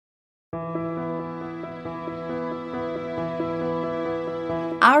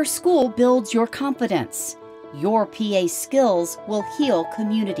Our school builds your confidence. Your PA skills will heal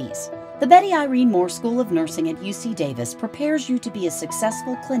communities. The Betty Irene Moore School of Nursing at UC Davis prepares you to be a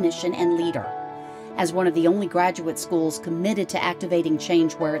successful clinician and leader. As one of the only graduate schools committed to activating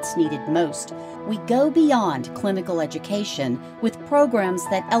change where it's needed most, we go beyond clinical education with programs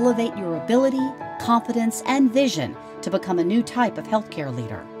that elevate your ability, confidence, and vision to become a new type of healthcare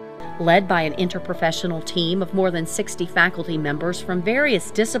leader. Led by an interprofessional team of more than 60 faculty members from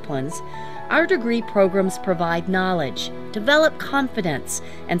various disciplines, our degree programs provide knowledge, develop confidence,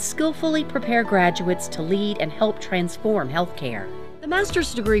 and skillfully prepare graduates to lead and help transform healthcare. The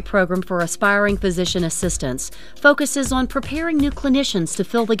master's degree program for aspiring physician assistants focuses on preparing new clinicians to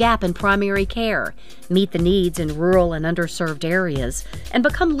fill the gap in primary care, meet the needs in rural and underserved areas, and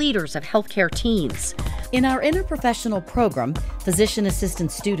become leaders of healthcare teams. In our interprofessional program, physician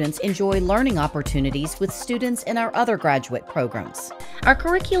assistant students enjoy learning opportunities with students in our other graduate programs. Our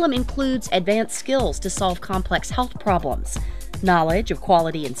curriculum includes advanced skills to solve complex health problems, knowledge of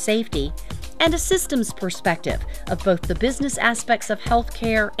quality and safety, and a systems perspective of both the business aspects of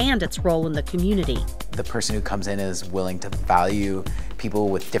healthcare and its role in the community. The person who comes in is willing to value people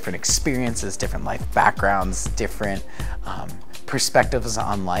with different experiences, different life backgrounds, different perspectives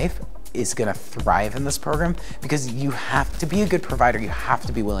on life is going to thrive in this program, because you have to be a good provider, you have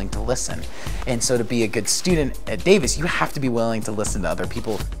to be willing to listen. And so to be a good student at Davis, you have to be willing to listen to other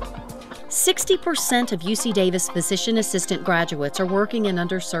people. 60% of UC Davis physician assistant graduates are working in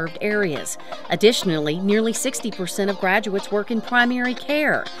underserved areas. Additionally, nearly 60% of graduates work in primary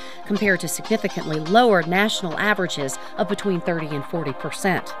care, compared to significantly lower national averages of between 30 and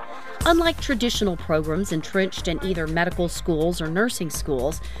 40%. Unlike traditional programs entrenched in either medical schools or nursing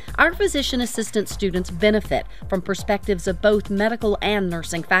schools, our physician assistant students benefit from perspectives of both medical and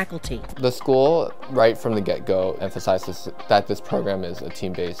nursing faculty. The school, right from the get-go, emphasizes that this program is a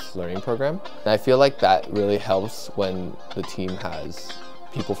team-based learning program. And I feel like that really helps when the team has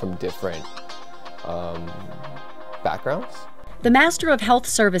people from different backgrounds. The Master of Health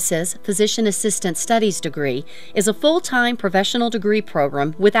Services Physician Assistant Studies degree is a full-time professional degree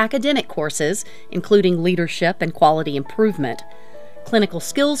program with academic courses, including leadership and quality improvement, clinical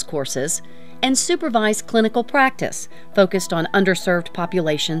skills courses, and supervised clinical practice focused on underserved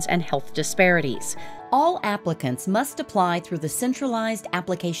populations and health disparities. All applicants must apply through the centralized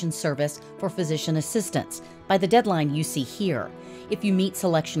application service for physician assistants by the deadline you see here. If you meet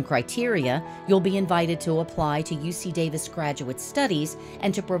selection criteria, you'll be invited to apply to UC Davis Graduate Studies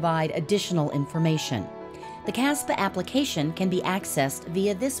and to provide additional information. The CASPA application can be accessed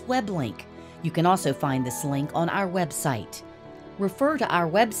via this web link. You can also find this link on our website. Refer to our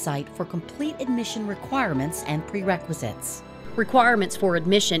website for complete admission requirements and prerequisites. Requirements for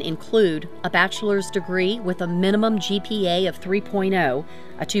admission include a bachelor's degree with a minimum GPA of 3.0,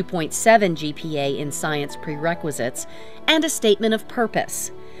 a 2.7 GPA in science prerequisites, and a statement of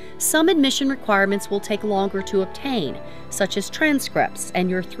purpose. Some admission requirements will take longer to obtain, such as transcripts and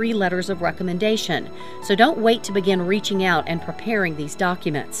your 3 letters of recommendation, so don't wait to begin reaching out and preparing these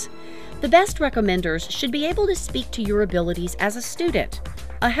documents. The best recommenders should be able to speak to your abilities as a student,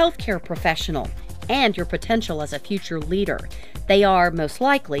 a healthcare professional, and your potential as a future leader. They are, most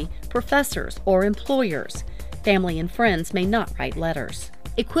likely, professors or employers. Family and friends may not write letters.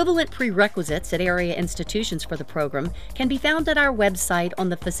 Equivalent prerequisites at area institutions for the program can be found at our website on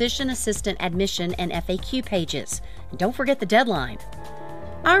the Physician Assistant Admission and FAQ pages. And don't forget the deadline.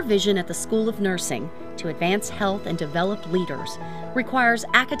 Our vision at the School of Nursing to advance health and develop leaders requires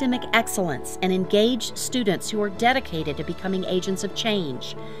academic excellence and engaged students who are dedicated to becoming agents of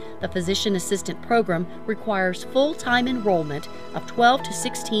change. The Physician Assistant program requires full-time enrollment of 12 to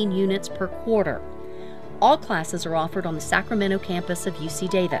 16 units per quarter. All classes are offered on the Sacramento campus of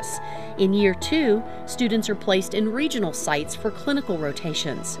UC Davis. In Year 2, students are placed in regional sites for clinical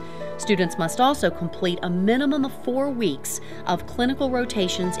rotations. Students must also complete a minimum of 4 weeks of clinical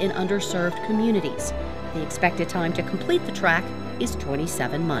rotations in underserved communities. The expected time to complete the track is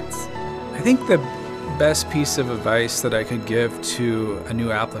 27 months. I think the best piece of advice that I could give to a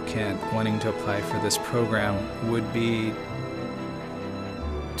new applicant wanting to apply for this program would be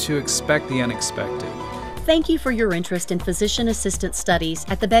to expect the unexpected. Thank you for your interest in physician assistant studies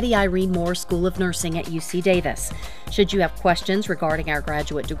at the Betty Irene Moore School of Nursing at UC Davis. Should you have questions regarding our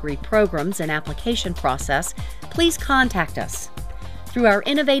graduate degree programs and application process, please contact us. Through our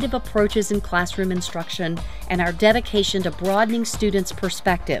innovative approaches in classroom instruction and our dedication to broadening students'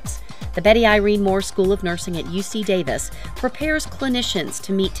 perspectives, the Betty Irene Moore School of Nursing at UC Davis prepares clinicians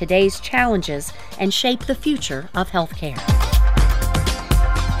to meet today's challenges and shape the future of healthcare.